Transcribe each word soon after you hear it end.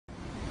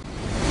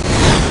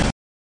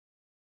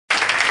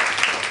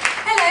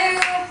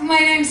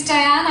my name's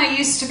Diane. I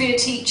used to be a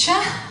teacher.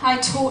 I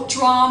taught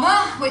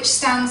drama, which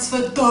stands for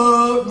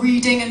the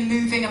reading and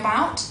moving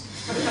about.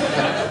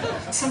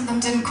 Some of them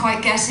didn't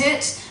quite get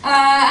it.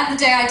 And the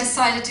day I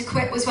decided to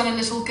quit was when a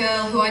little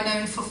girl who I'd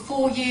known for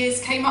 4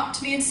 years came up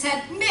to me and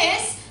said,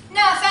 "Miss,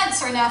 no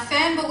offence or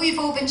nothing, but we've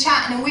all been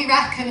chatting and we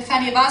reckon if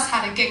any of us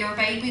had a ginger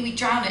baby, we'd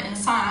drown it in a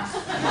sack."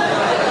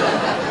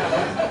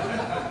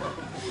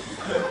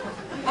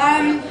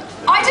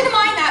 I didn't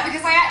mind that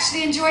because I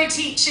actually enjoy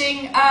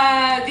teaching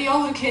the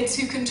older kids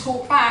who can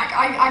talk back.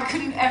 I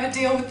couldn't ever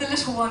deal with the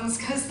little ones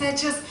because they're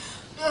just,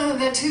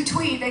 they're too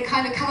twee. They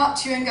kind of come up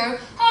to you and go,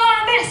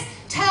 "Ah, miss,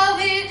 tell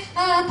me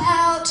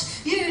about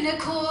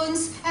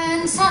unicorns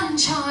and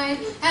sunshine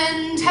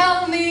and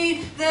tell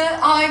me that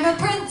I'm a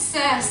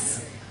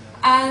princess."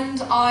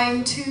 And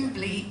I'm too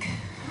bleak.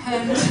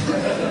 And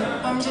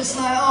I'm just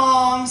like,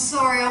 "Oh, I'm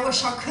sorry, I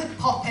wish I could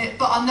pop it,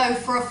 but I know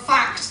for a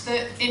fact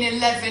that in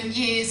 11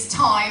 years'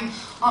 time,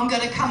 I'm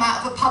going to come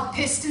out of a pub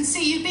pissed and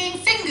see you being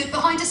fingered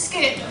behind a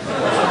skip."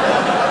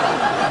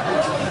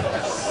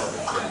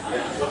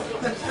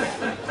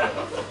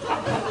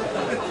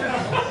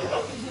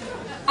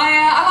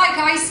 I like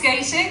ice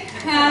skating.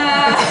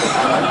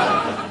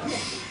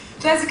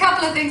 There's a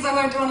couple of things I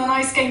won't do on an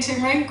ice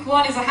skating rink.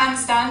 One is a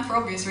handstand, for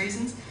obvious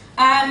reasons.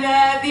 And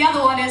the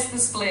other one is the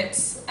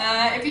splits.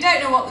 If you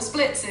don't know what the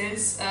splits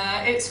is,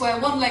 it's where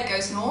one leg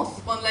goes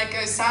north, one leg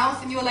goes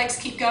south, and your legs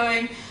keep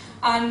going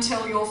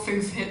until your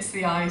foof hits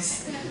the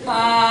ice.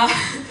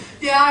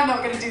 Yeah, I'm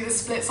not going to do the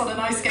splits on an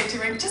ice skating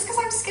rink just because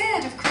I'm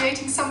scared of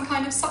creating some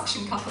kind of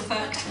suction cup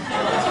effect.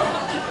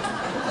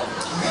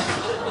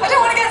 I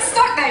don't want to get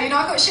stuck there, you know,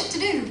 I've got shit to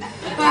do.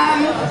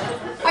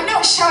 I'm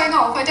not showing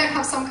off, I don't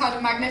have some kind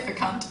of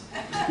magnificant.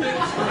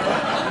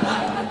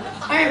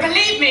 I mean,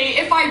 believe me,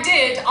 if I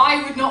did,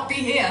 I would not be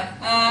here.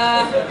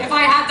 If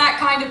I had that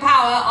kind of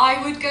power,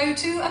 I would go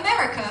to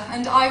America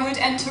and I would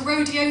enter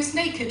rodeos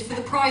naked for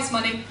the prize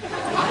money.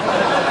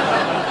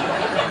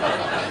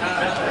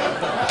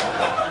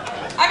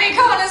 I mean,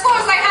 come on, as long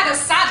as I had a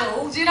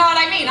saddle, do you know what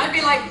I mean? I'd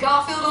be like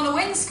Garfield on a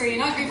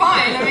windscreen, I'd be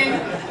fine. I mean,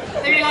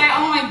 they'd be like,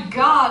 "Oh my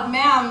God,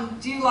 ma'am,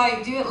 do you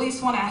at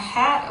least want a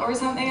hat or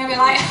something?" I'd be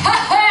like,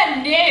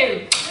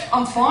 "No,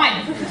 I'm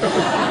fine."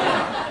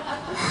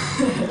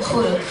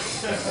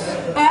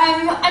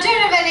 I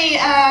don't have any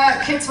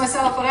kids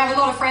myself, but I have a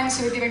lot of friends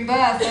who are giving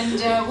birth,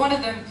 and one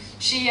of them,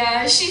 she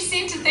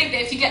seemed to think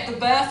that if you get the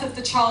birth of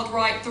the child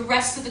right, the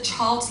rest of the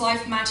child's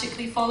life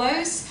magically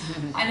follows.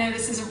 I know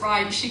this isn't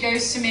right. She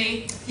goes to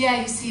me,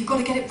 "Yeah, you see, you've got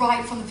to get it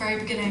right from the very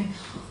beginning.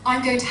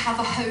 I'm going to have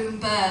a home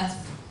birth."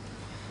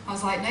 I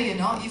was like, "No, you're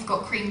not. You've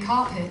got cream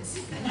carpets."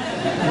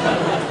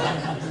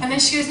 And then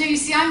she goes, "No, you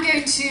see, I'm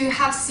going to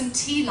have some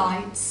tea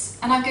lights,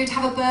 and I'm going to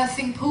have a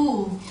birthing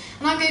pool,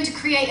 and I'm going to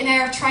create an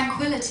air of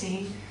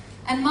tranquility,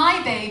 and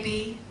my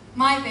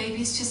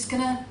baby's just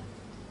gonna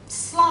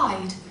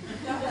slide.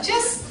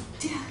 Just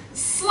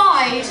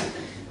slide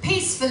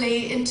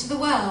peacefully into the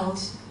world."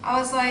 I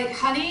was like,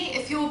 "Honey,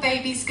 if your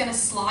baby's gonna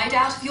slide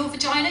out of your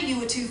vagina, you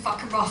were too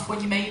fucking rough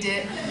when you made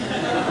it."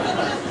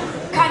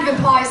 Kind of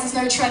implies there's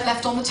no tread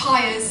left on the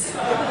tyres.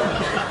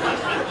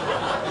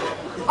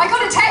 I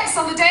got a text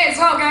on the day as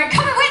well going,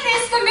 "Come and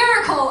witness the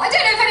miracle." I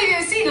don't know if any of you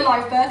have seen a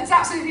live birth, it's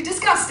absolutely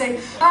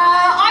disgusting.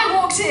 I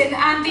walked in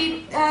and the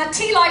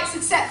tea lights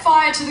had set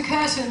fire to the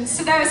curtains,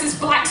 so there was this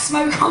black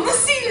smoke on the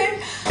ceiling.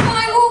 And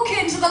I walk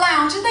into the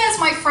lounge and there's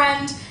my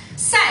friend,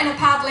 sat in a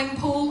paddling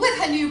pool with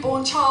her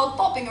newborn child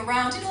bobbing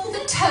around in all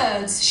the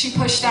turds she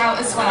pushed out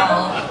as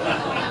well.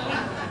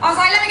 I was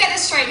like, "Let me get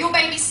this straight, your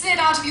baby slid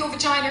out of your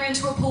vagina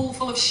into a pool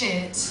full of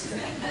shit.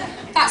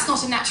 That's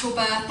not a natural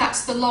birth,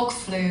 that's the log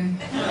flume."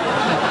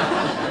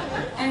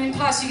 And then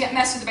plus you get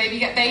messed with the baby, you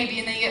get baby,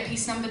 and then you get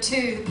piece number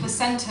 2, the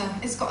placenta.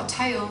 It's got a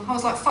tail. I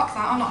was like, fuck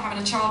that, I'm not having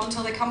a child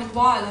until they come in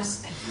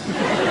wireless.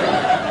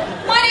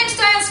 My name's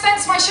Diane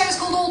Spencer, my show's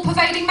called All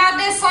Pervading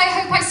Madness. I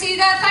hope I see you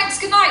there. Thanks,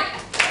 good night.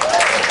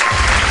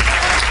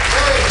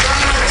 Hey,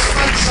 Diane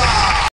Spencer.